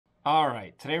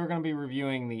Alright, today we're going to be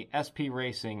reviewing the SP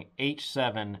Racing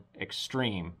H7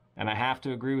 Extreme, and I have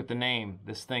to agree with the name,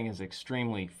 this thing is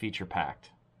extremely feature-packed.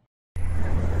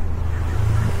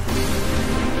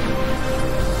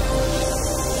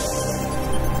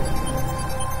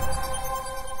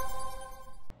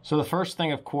 So the first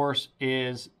thing, of course,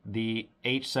 is the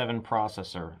H7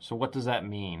 processor. So what does that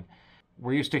mean?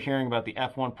 We're used to hearing about the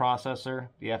F1 processor,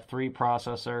 the F3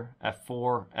 processor,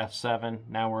 F4, F7,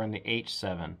 now we're in the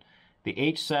H7. The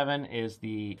H7 is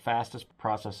the fastest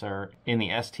processor in the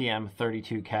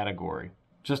STM32 category.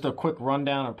 Just a quick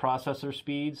rundown of processor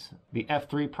speeds. The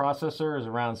F3 processor is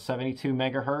around 72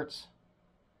 megahertz.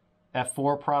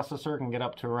 F4 processor can get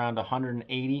up to around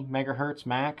 180 megahertz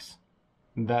max.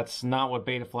 That's not what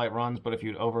Betaflight runs, but if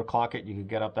you'd overclock it, you could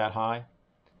get up that high.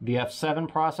 The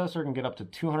F7 processor can get up to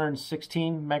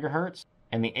 216 megahertz,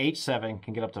 and the H7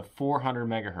 can get up to 400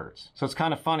 megahertz. So it's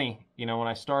kind of funny, you know, when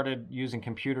I started using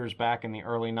computers back in the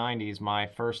early 90s, my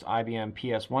first IBM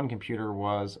PS1 computer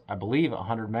was, I believe,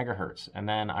 100 megahertz. And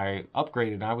then I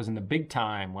upgraded, and I was in the big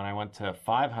time when I went to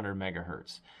 500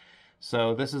 megahertz.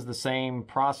 So this is the same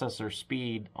processor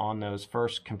speed on those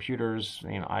first computers,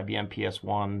 you know, IBM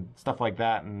PS1, stuff like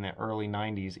that in the early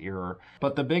 90s era.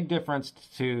 But the big difference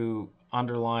to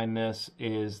underline this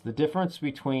is the difference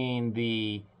between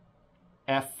the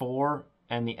F4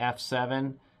 and the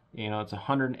F7. You know, it's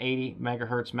 180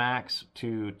 megahertz max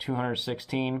to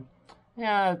 216.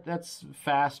 Yeah, that's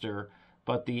faster,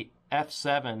 but the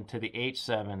F7 to the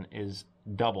H7 is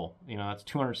double. You know, that's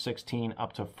 216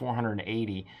 up to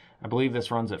 480. I believe this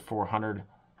runs at 400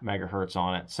 megahertz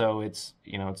on it. So it's,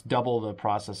 you know, it's double the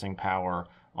processing power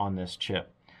on this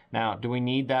chip. Now, do we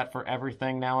need that for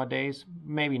everything nowadays?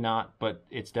 Maybe not, but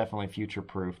it's definitely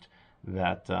future-proofed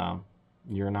that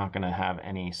you're not going to have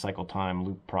any cycle time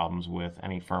loop problems with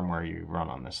any firmware you run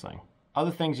on this thing.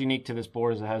 Other things unique to this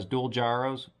board is it has dual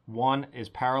gyros. One is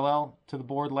parallel to the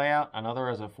board layout, another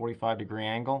has a 45-degree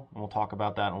angle, and we'll talk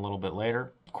about that in a little bit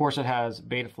later. Of course, it has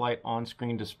Betaflight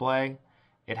on-screen display.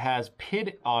 It has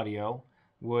PID audio,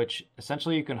 which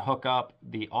essentially you can hook up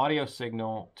the audio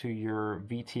signal to your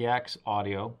VTX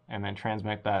audio and then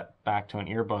transmit that back to an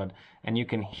earbud, and you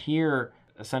can hear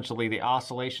essentially the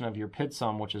oscillation of your PID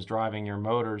sum, which is driving your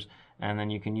motors, and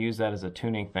then you can use that as a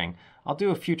tuning thing. I'll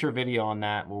do a future video on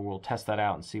that where we'll test that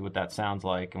out and see what that sounds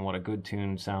like and what a good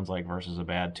tune sounds like versus a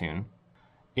bad tune.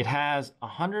 It has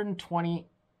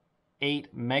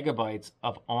 128 megabytes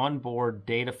of onboard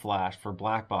data flash for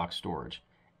black box storage.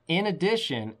 In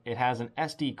addition, it has an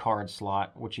SD card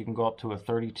slot, which you can go up to a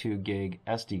 32 gig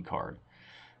SD card.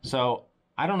 So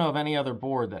I don't know of any other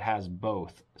board that has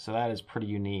both, so that is pretty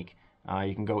unique.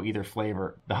 You can go either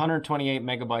flavor. The 128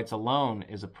 megabytes alone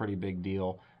is a pretty big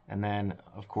deal, and then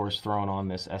of course throwing on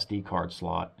this SD card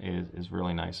slot is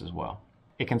really nice as well.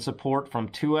 It can support from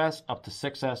 2S up to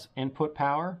 6S input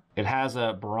power. It has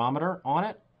a barometer on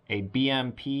it, a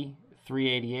BMP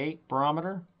 388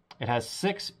 barometer. It has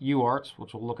 6 UARTs,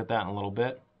 which we'll look at that in a little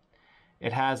bit.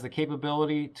 It has the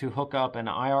capability to hook up an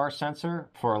IR sensor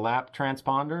for a lap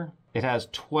transponder. It has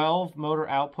 12 motor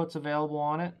outputs available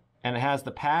on it. And it has the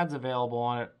pads available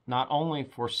on it, not only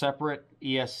for separate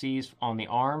ESCs on the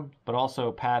arm, but also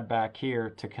a pad back here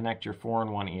to connect your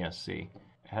 4-in-1 ESC.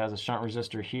 It has a shunt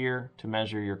resistor here to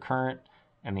measure your current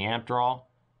and the amp draw,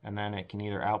 and then it can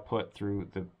either output through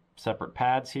the separate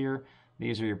pads here.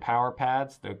 These are your power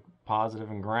pads, the positive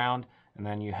and ground, and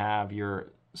then you have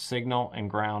your signal and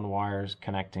ground wires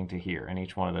connecting to here. And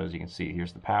each one of those you can see,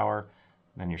 here's the power,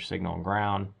 then your signal and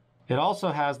ground. It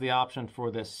also has the option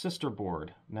for this sister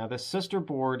board. Now this sister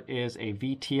board is a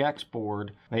VTX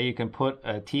board that you can put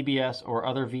a TBS or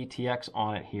other VTX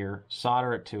on it here,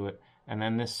 solder it to it, and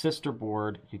then this sister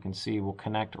board you can see will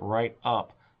connect right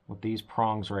up with these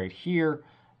prongs right here,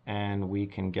 and we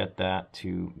can get that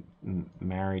to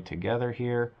marry together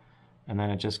here, and then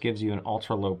it just gives you an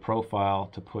ultra low profile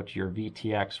to put your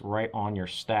VTX right on your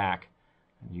stack,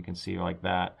 and you can see like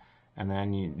that. And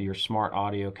then your smart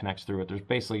audio connects through it. There's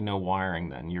basically no wiring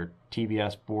then. Your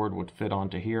TBS board would fit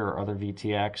onto here or other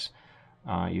VTX.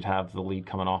 You'd have the lead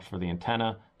coming off for the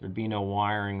antenna. There'd be no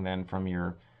wiring then from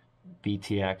your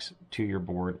VTX to your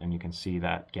board, and you can see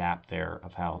that gap there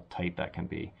of how tight that can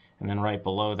be. And then right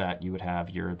below that you would have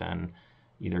your then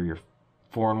either your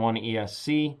 4-in-1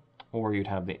 ESC, or you'd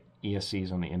have the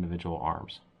ESCs on the individual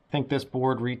arms. I think this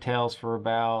board retails for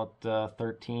about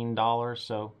 $13,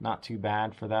 so not too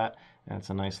bad for that, and it's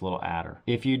a nice little adder.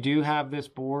 If you do have this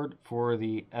board for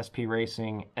the SP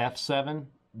Racing F7,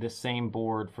 this same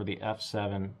board for the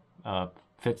F7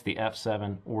 fits the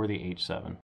F7 or the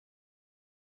H7.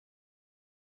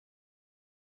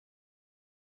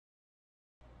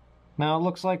 Now it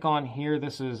looks like on here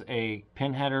this is a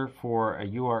pin header for a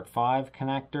UART5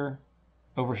 connector.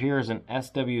 Over here is an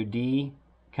SWD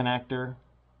connector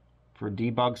for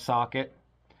debug socket.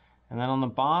 And then on the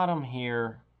bottom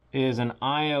here is an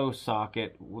I/O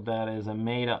socket that is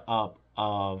made up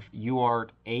of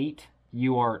UART8,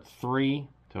 UART3,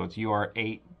 so it's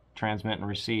UART8 transmit and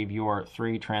receive,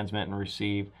 UART3 transmit and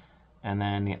receive, and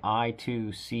then the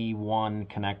I2C1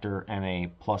 connector and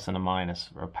a plus and a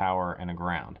minus, a power and a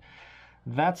ground.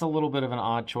 That's a little bit of an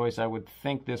odd choice. I would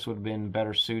think this would have been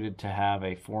better suited to have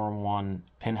a 4-in-1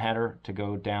 pin header to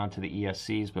go down to the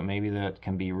ESCs, but maybe that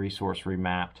can be resource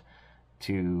remapped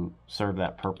to serve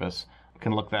that purpose. We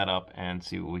can look that up and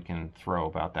see what we can throw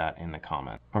about that in the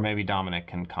comment. Or maybe Dominic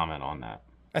can comment on that.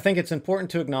 I think it's important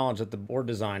to acknowledge that the board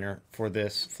designer for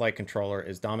this flight controller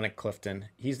is Dominic Clifton.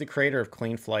 He's the creator of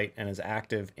Clean Flight and is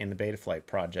active in the Betaflight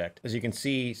project. As you can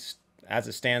see, as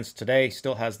it stands today,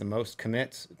 still has the most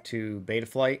commits to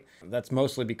Betaflight. That's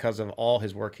mostly because of all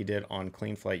his work he did on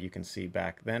Clean Flight you can see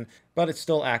back then, but it's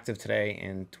still active today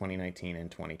in 2019 and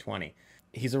 2020.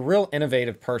 He's a real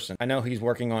innovative person. I know he's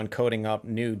working on coding up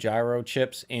new gyro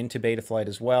chips into Betaflight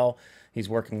as well. He's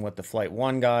working with the Flight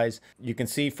 1 guys. You can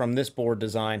see from this board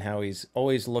design how he's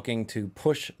always looking to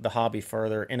push the hobby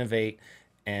further, innovate,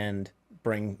 and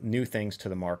bring new things to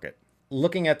the market.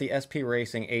 Looking at the SP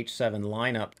Racing H7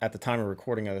 lineup at the time of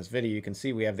recording of this video, you can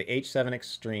see we have the H7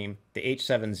 Extreme, the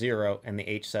H7 Zero, and the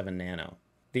H7 Nano.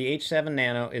 The H7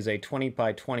 Nano is a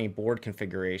 20x20 board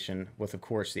configuration with, of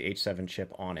course, the H7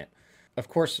 chip on it. Of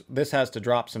course, this has to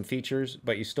drop some features,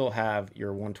 but you still have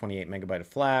your 128 megabyte of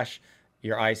flash,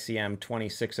 your ICM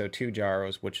 2602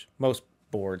 gyros, which most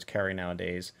boards carry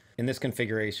nowadays. In this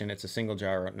configuration, it's a single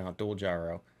gyro, not dual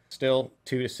gyro. Still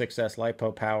 2 to 6S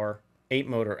LiPo power, 8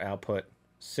 motor output,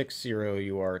 6 serial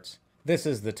UARTs. This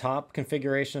is the top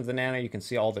configuration of the Nano. You can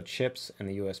see all the chips and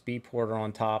the USB port are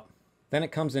on top. Then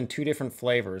it comes in 2 different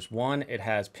flavors. One, it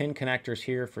has pin connectors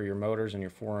here for your motors and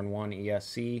your 4-in-1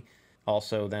 ESC.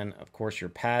 Also then, of course, your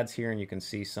pads here, and you can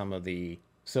see some of the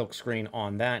silk screen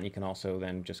on that. And you can also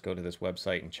then just go to this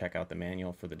website and check out the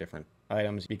manual for the different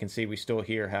items. You can see we still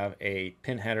here have a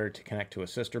pin header to connect to a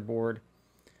sister board.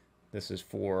 This is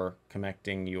for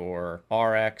connecting your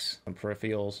RX, some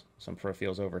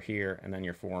peripherals over here, and then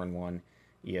your 4-in-1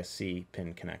 ESC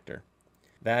pin connector.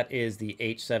 That is the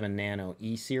H7 Nano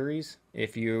E series.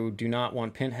 If you do not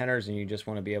want pin headers and you just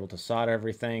want to be able to solder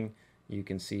everything, you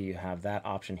can see you have that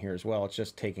option here as well. It's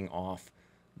just taking off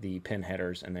the pin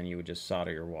headers, and then you would just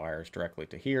solder your wires directly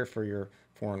to here for your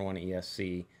 4-in-1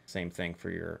 ESC. Same thing for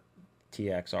your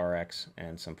TX, RX,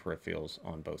 and some peripherals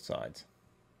on both sides.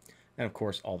 And of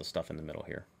course, all the stuff in the middle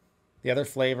here. The other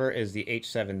flavor is the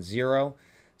H7 Zero.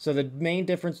 So the main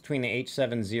difference between the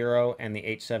H7 Zero and the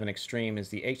H7 Extreme is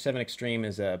the H7 Extreme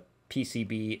is a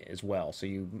PCB as well. So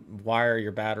you wire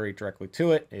your battery directly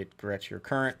to it. It gets your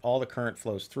current. All the current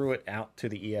flows through it out to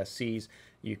the ESCs.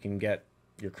 You can get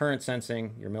your current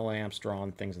sensing, your milliamps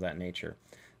drawn, things of that nature.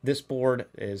 This board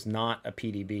is not a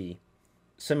PDB.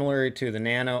 Similar to the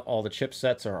Nano, all the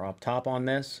chipsets are up top on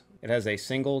this. It has a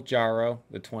single gyro,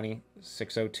 the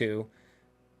 2602.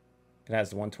 It has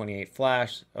the 128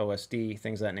 flash, OSD,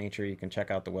 things of that nature. You can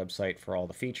check out the website for all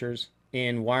the features.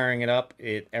 In wiring it up,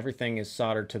 everything is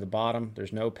soldered to the bottom.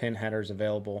 There's no pin headers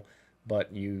available,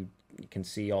 but you can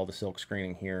see all the silk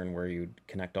screening here and where you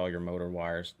connect all your motor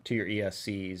wires to your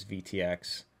ESCs,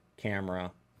 VTX,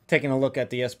 camera. Taking a look at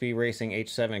the SP Racing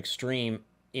H7 Extreme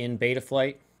in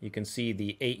Betaflight, you can see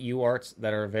the 8 UARTs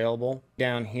that are available.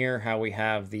 Down here, how we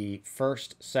have the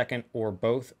first, second, or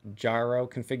both gyro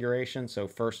configuration. So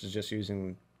first is just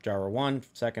using gyro 1,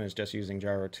 second is just using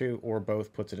gyro 2, or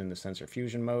both puts it into sensor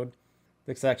fusion mode.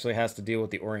 This actually has to deal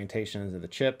with the orientations of the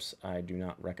chips. I do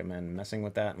not recommend messing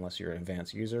with that unless you're an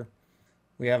advanced user.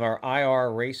 We have our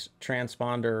IR race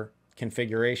transponder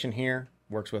configuration here.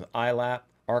 Works with iLAP,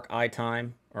 ARC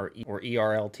iTime, or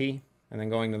ERLT. And then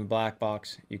going to the black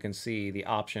box, you can see the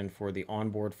option for the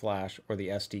onboard flash or the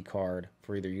SD card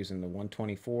for either using the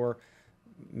 124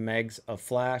 megs of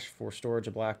flash for storage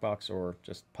of black box or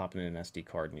just popping in an SD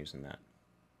card and using that.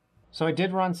 So I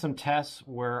did run some tests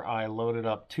where I loaded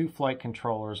up 2 flight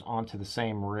controllers onto the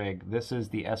same rig. This is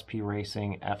the SP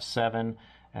Racing F7,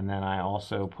 and then I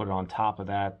also put on top of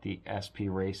that the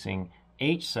SP Racing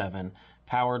H7,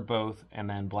 powered both, and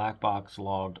then black box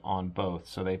logged on both.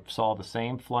 So they saw the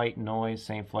same flight noise,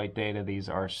 same flight data. These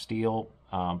are steel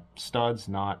studs,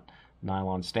 not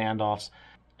nylon standoffs.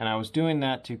 And I was doing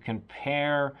that to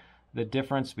compare the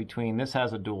difference between, this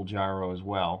has a dual gyro as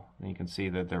well, and you can see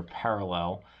that they're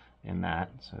parallel in that.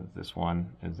 So this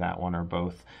one is that one or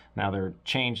both. Now they're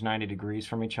changed 90 degrees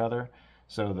from each other.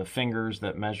 So the fingers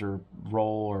that measure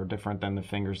roll are different than the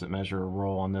fingers that measure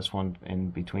roll on this one in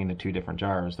between the two different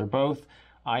gyros. They're both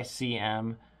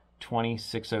ICM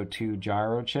 2602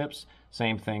 gyro chips.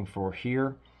 Same thing for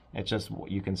here. It's just,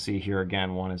 you can see here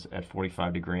again, one is at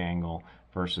 45-degree angle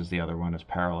versus the other one is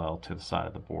parallel to the side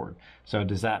of the board. So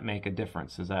does that make a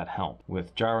difference? Does that help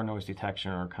with gyro noise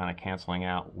detection or kind of canceling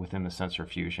out within the sensor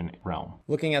fusion realm?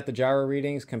 Looking at the gyro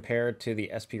readings compared to the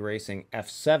SP Racing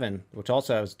F7, which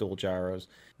also has dual gyros.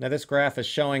 Now this graph is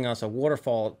showing us a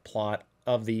waterfall plot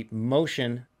of the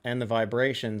motion and the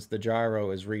vibrations the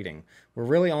gyro is reading. We're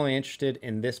really only interested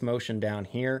in this motion down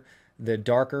here. The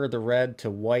darker the red to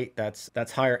white, that's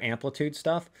higher amplitude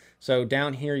stuff. So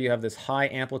down here you have this high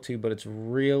amplitude, but it's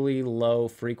really low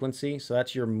frequency. So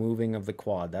that's your moving of the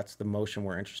quad. That's the motion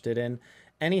we're interested in.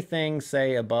 Anything,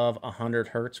 say, above 100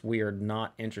 hertz, we are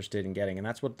not interested in getting, and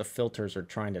that's what the filters are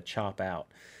trying to chop out.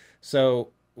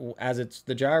 So as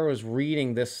the gyro is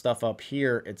reading this stuff up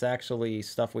here, it's actually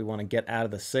stuff we want to get out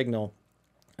of the signal.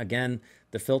 Again,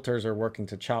 the filters are working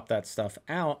to chop that stuff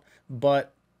out,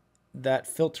 but that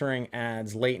filtering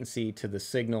adds latency to the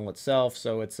signal itself,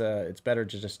 so it's better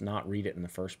to just not read it in the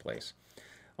first place.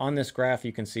 On this graph,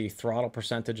 you can see throttle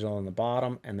percentage on the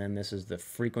bottom, and then this is the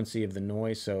frequency of the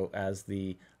noise. So as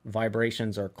the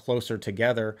vibrations are closer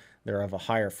together, they're of a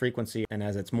higher frequency, and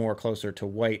as it's more closer to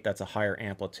white, that's a higher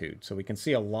amplitude. So we can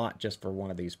see a lot just for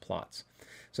one of these plots.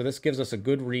 So this gives us a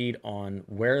good read on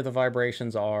where the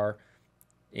vibrations are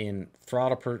in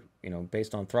throttle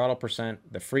based on throttle percent,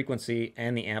 the frequency,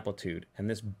 and the amplitude. And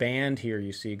this band here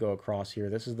you see go across here,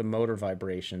 this is the motor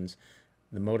vibrations,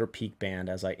 the motor peak band.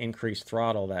 As I increase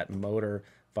throttle, that motor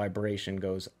vibration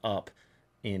goes up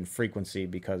in frequency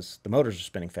because the motors are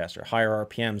spinning faster. Higher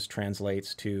RPMs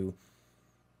translates to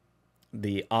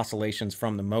the oscillations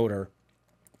from the motor,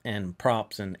 and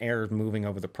props and air moving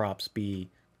over the props be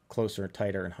closer,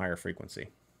 tighter, and higher frequency.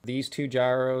 These two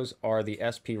gyros are the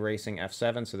SP Racing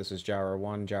F7, so this is gyro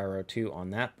 1, gyro 2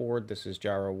 on that board. This is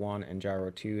gyro 1 and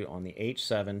gyro 2 on the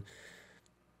H7.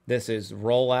 This is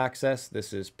roll axis,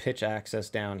 this is pitch axis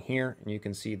down here, and you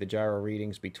can see the gyro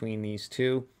readings between these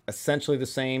two. Essentially the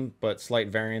same, but slight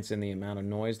variance in the amount of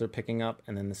noise they're picking up,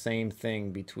 and then the same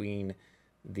thing between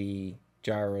the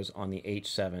gyros on the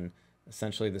H7.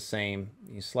 Essentially the same,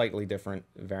 slightly different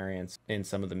variance in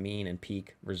some of the mean and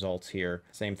peak results here.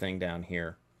 Same thing down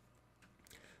here.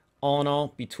 All in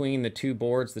all, between the two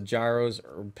boards, the gyros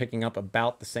are picking up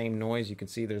about the same noise. You can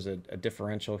see there's a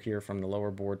differential here from the lower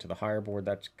board to the higher board.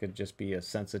 That could just be a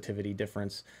sensitivity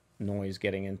difference. Noise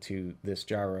getting into this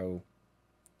gyro,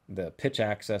 the pitch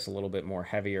axis a little bit more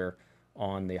heavier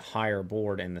on the higher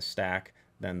board in the stack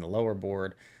than the lower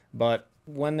board. But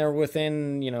when they're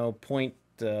within, point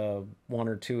 1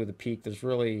 or 2 of the peak, there's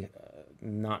really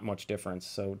not much difference.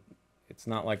 So it's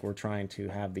not like we're trying to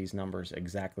have these numbers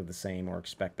exactly the same or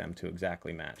expect them to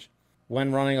exactly match.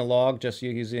 When running a log, just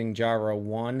using gyro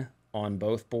 1 on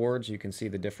both boards, you can see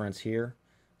the difference here.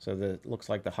 So it looks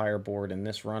like the higher board in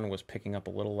this run was picking up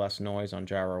a little less noise on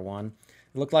gyro 1.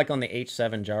 It looked like on the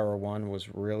H7, gyro 1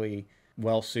 was really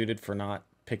well suited for not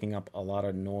picking up a lot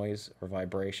of noise or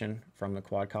vibration from the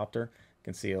quadcopter. You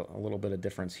can see a little bit of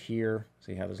difference here.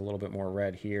 So you have there's a little bit more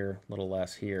red here, a little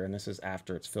less here, and this is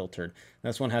after it's filtered. And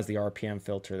this one has the RPM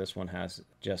filter. This one has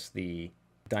just the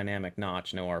dynamic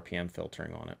notch, no RPM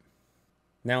filtering on it.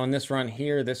 Now in this run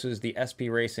here, this is the SP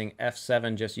Racing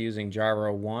F7 just using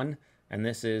gyro 1, and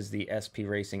this is the SP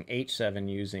Racing H7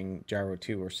 using gyro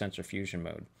 2 or sensor fusion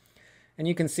mode. And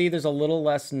you can see there's a little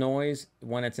less noise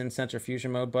when it's in sensor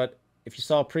fusion mode, but if you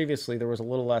saw previously, there was a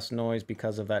little less noise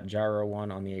because of that gyro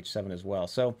 1 on the H7 as well.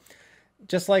 So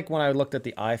just like when I looked at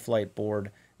the iFlight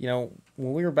board, when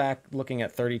we were back looking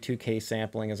at 32K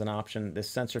sampling as an option, this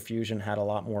sensor fusion had a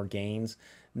lot more gains.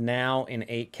 Now in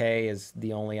 8K is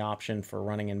the only option for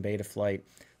running in Betaflight.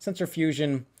 Sensor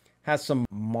fusion has some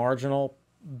marginal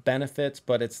benefits,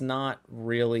 but it's not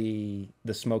really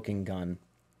the smoking gun.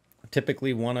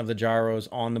 Typically, one of the gyros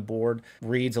on the board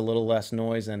reads a little less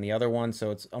noise than the other one,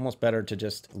 so it's almost better to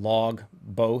just log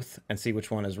both and see which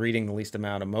one is reading the least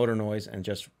amount of motor noise and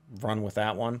just run with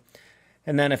that one.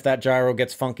 And then if that gyro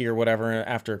gets funky or whatever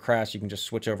after a crash, you can just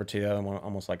switch over to the other one,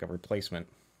 almost like a replacement.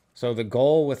 So the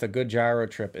goal with a good gyro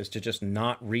trip is to just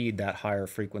not read that higher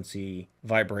frequency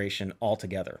vibration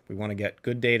altogether. We want to get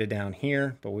good data down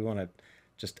here, but we want to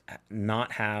just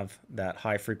not have that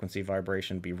high frequency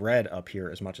vibration be read up here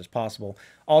as much as possible.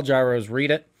 All gyros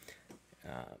read it.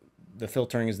 The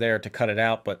filtering is there to cut it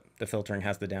out, but the filtering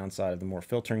has the downside of the more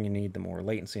filtering you need, the more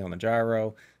latency on the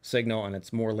gyro signal, and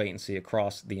it's more latency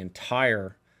across the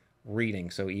entire reading.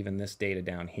 So even this data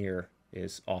down here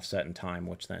is offset in time,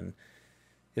 which then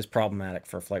is problematic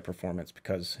for flight performance,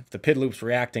 because if the PID loop's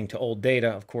reacting to old data,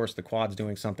 of course the quad's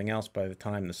doing something else by the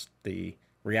time the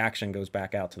reaction goes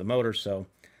back out to the motor, so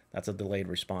that's a delayed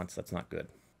response. That's not good.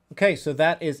 Okay, so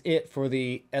that is it for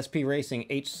the SP Racing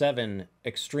H7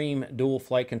 Extreme Dual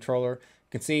Flight Controller. You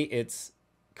can see it's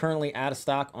currently out of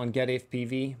stock on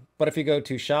GetFPV, but if you go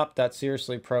to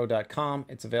shop.seriouslypro.com,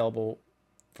 it's available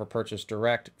for purchase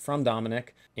direct from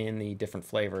Dominic in the different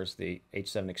flavors, the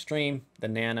H7 Extreme, the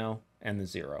Nano, and the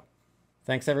Zero.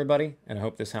 Thanks everybody, and I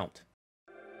hope this helped.